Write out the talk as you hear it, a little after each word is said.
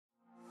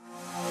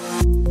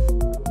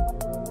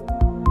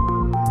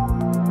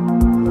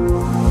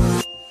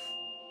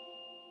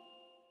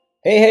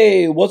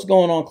Hey, what's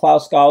going on,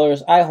 Cloud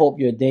Scholars? I hope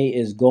your day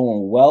is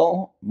going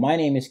well. My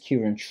name is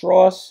Kieran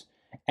Tross,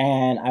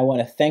 and I want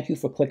to thank you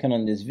for clicking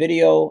on this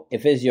video.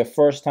 If it's your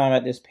first time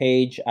at this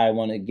page, I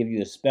want to give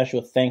you a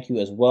special thank you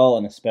as well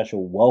and a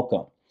special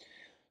welcome.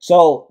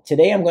 So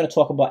today I'm going to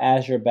talk about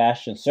Azure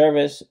Bastion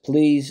Service.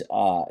 Please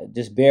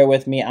just bear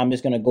with me. I'm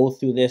just going to go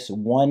through this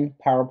one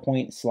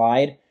PowerPoint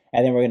slide,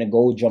 and then we're going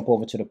to jump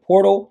over to the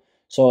portal.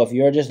 So if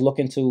you're just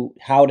looking to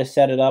how to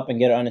set it up and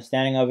get an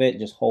understanding of it,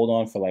 just hold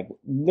on for like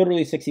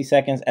literally 60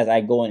 seconds as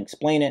I go and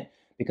explain it,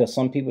 because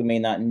some people may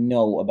not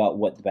know about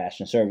what the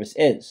Bastion Service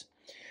is.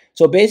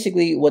 So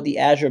basically what the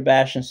Azure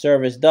Bastion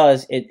Service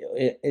does, it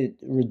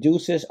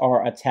reduces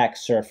our attack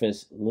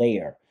surface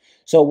layer.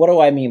 So what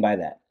do I mean by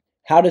that?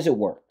 How does it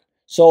work?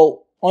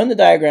 So on the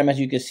diagram, as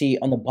you can see,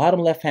 on the bottom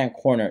left-hand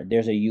corner,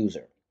 there's a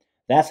user.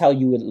 That's how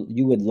you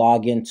would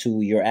log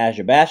into your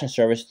Azure Bastion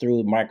Service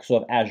through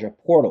Microsoft Azure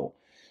portal.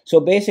 So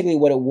basically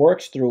what it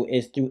works through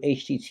is through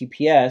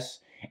HTTPS,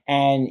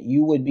 and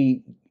you would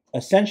be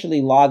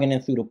essentially logging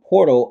in through the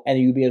portal, and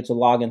you'd be able to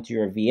log into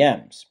your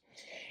VMs.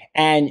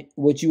 And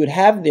what you would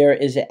have there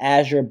is an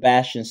Azure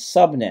Bastion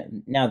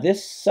subnet. Now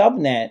this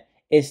subnet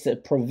is to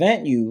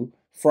prevent you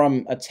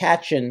from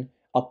attaching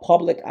a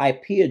public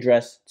IP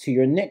address to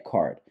your NIC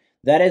card.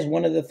 That is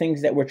one of the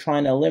things that we're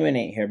trying to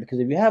eliminate here, because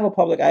if you have a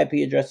public IP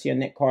address to your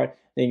NIC card,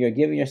 then you're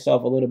giving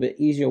yourself a little bit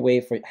easier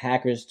way for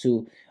hackers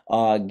to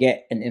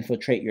get and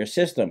infiltrate your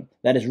system.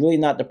 That is really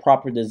not the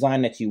proper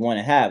design that you want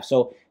to have.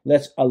 So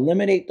let's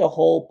eliminate the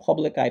whole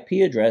public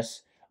IP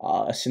address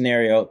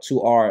scenario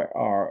to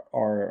our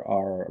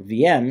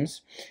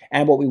VMs.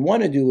 And what we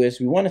want to do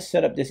is we want to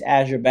set up this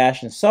Azure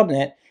Bastion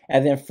subnet,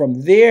 and then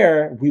from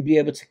there we'll be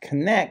able to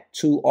connect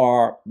to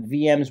our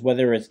VMs,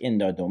 whether it's in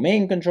the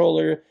domain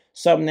controller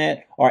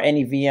subnet or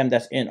any VM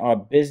that's in our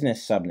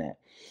business subnet.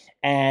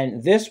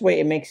 And this way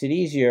it makes it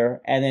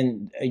easier, and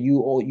then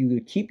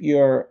you keep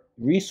your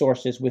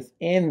resources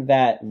within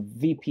that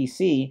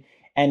VPC,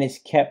 and it's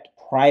kept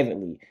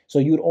privately. So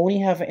you would only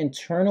have an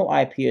internal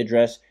IP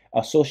address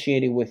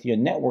associated with your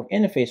network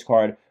interface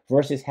card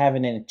versus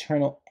having an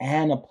internal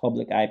and a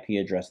public IP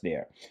address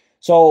there.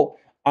 So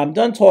I'm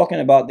done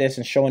talking about this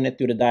and showing it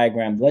through the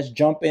diagram. Let's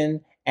jump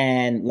in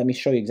and let me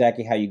show you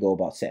exactly how you go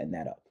about setting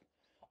that up.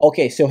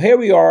 Okay, so here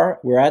we are.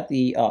 We're at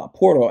the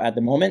portal at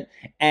the moment.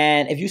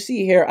 And if you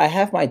see here, I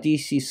have my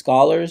DC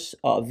Scholars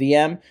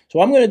VM. So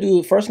what I'm going to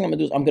do, first thing I'm going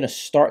to do is I'm going to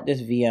start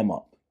this VM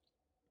up.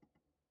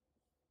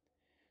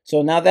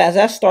 So now that as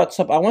that starts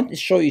up, I want to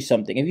show you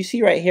something. If you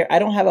see right here, I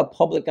don't have a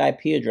public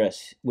IP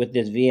address with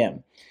this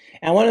VM.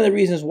 And one of the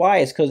reasons why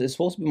is because it's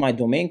supposed to be my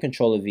domain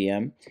controller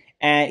VM.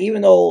 And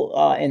even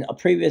though in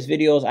previous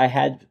videos I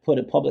had put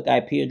a public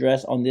IP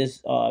address on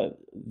this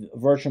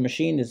virtual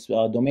machine, this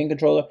domain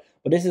controller,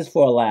 but this is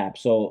for a lab.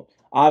 So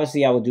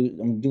obviously I'm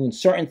doing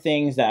certain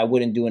things that I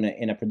wouldn't do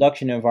in a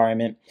production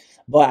environment.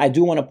 But I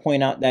do want to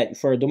point out that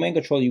for a domain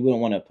controller, you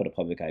wouldn't want to put a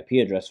public IP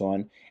address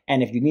on.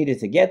 And if you needed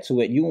to get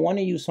to it, you want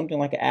to use something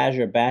like an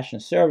Azure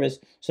Bastion Service,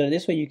 so that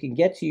this way you can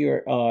get to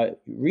your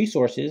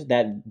resources,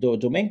 that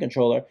domain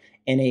controller,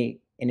 in a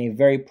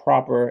very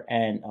proper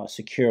and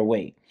secure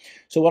way.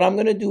 So what I'm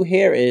going to do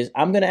here is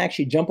I'm going to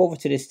actually jump over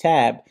to this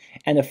tab.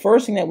 And the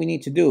first thing that we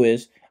need to do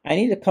is I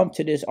need to come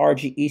to this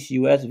RG East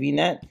US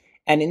VNet,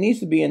 and it needs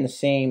to be in the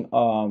same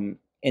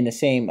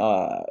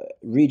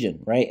region,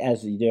 right,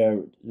 as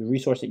the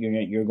resource that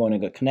you're going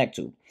to connect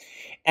to.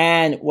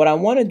 And what I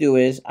want to do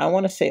is I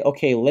want to say,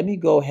 okay, let me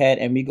go ahead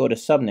and we go to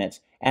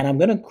subnets, and I'm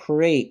going to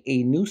create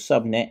a new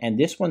subnet, and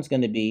this one's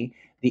going to be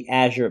the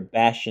Azure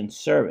Bastion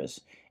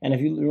Service. And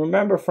if you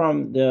remember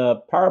from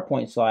the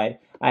PowerPoint slide,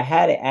 I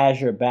had an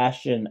Azure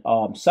Bastion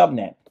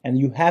subnet, and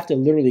you have to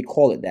literally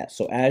call it that.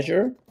 So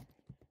Azure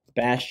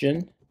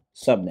Bastion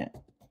subnet.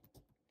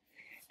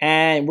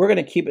 And we're going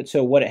to keep it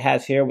to what it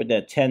has here with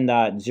the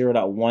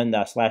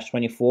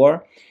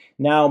 10.0.1/24.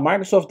 Now,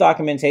 Microsoft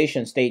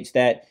documentation states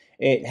that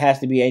it has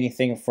to be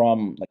anything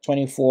from like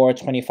 24,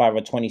 25,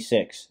 or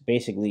 26,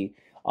 basically,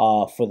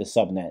 for the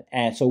subnet.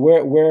 And so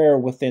we're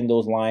within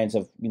those lines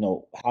of,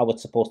 how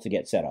it's supposed to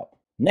get set up.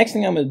 Next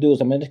thing I'm going to do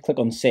is I'm going to click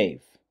on Save.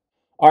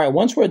 All right,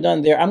 once we're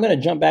done there, I'm going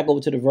to jump back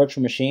over to the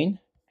virtual machine,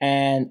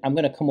 and I'm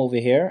going to come over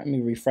here. Let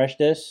me refresh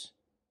this.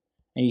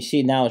 And you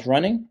see now it's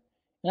running.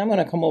 And I'm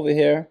going to come over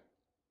here.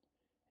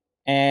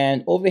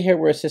 And over here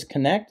where it says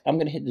connect, I'm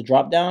going to hit the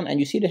drop down, and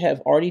you see they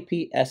have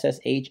RDP,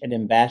 SSH, and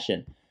then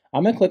Bastion.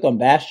 I'm going to click on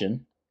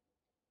Bastion.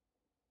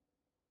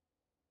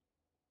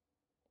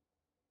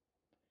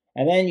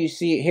 And then you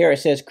see here it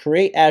says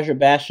create Azure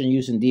Bastion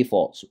using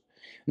defaults.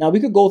 Now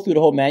we could go through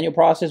the whole manual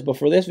process, but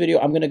for this video,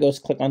 I'm going to go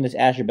click on this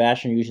Azure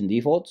Bastion using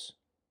defaults.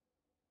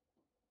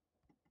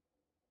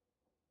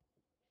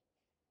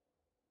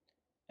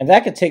 And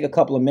that could take a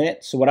couple of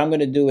minutes. So what I'm going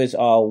to do is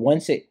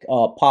once it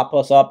pops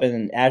us up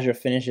and Azure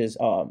finishes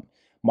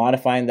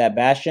modifying that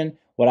Bastion,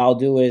 what I'll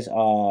do is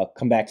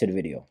come back to the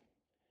video.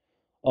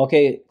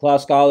 Okay, Cloud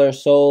Scholar,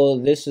 so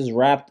this is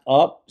wrapped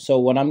up. So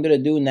what I'm going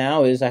to do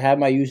now is I have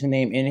my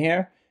username in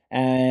here,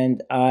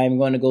 And I'm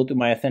going to go through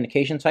my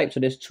authentication type. So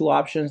there's two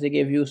options they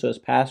give you. So it's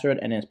password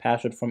and it's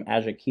password from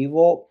Azure Key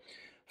Vault.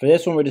 For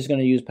this one, we're just going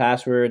to use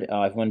password. If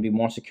you want to be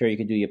more secure, you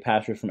can do your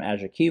password from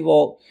Azure Key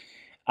Vault.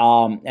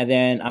 And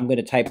then I'm going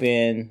to type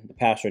in the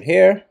password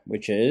here,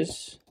 which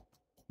is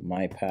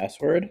my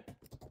password.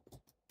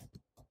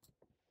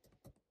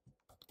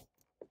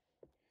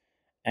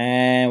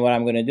 And what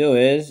I'm going to do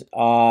is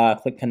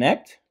click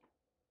connect.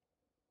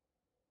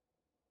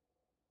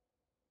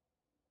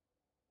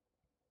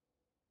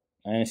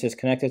 And it says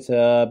connected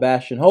to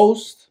Bastion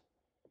host.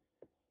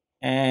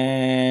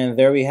 And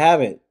there we have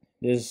it.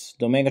 This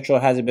domain control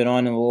hasn't been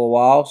on in a little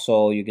while,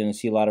 so you're going to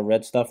see a lot of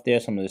red stuff there,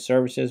 some of the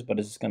services, but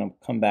it's going to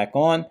come back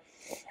on.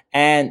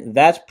 And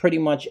that's pretty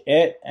much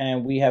it.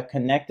 And we have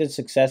connected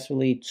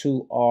successfully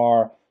to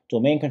our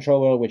domain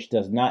controller, which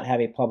does not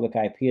have a public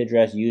IP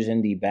address,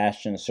 using the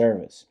Bastion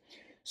service.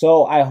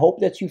 So I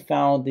hope that you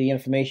found the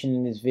information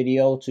in this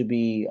video to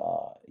be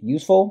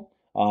useful.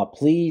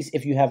 Please,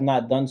 if you have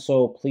not done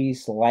so,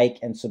 please like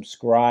and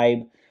subscribe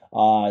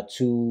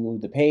to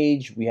the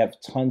page. We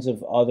have tons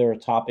of other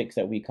topics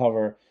that we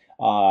cover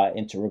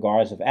into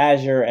regards of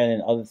Azure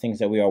and other things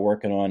that we are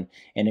working on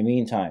in the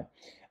meantime.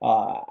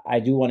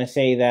 I do want to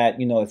say that,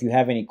 if you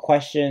have any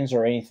questions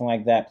or anything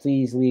like that,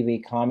 please leave a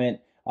comment.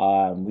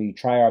 We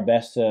try our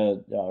best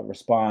to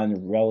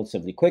respond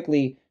relatively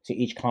quickly to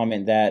each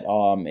comment that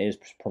is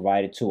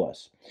provided to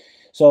us.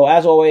 So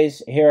as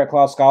always, here at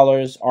Cloud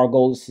Scholars, our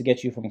goal is to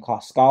get you from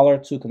scholar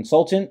to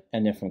consultant,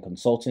 and then from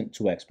consultant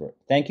to expert.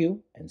 Thank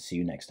you, and see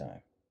you next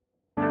time.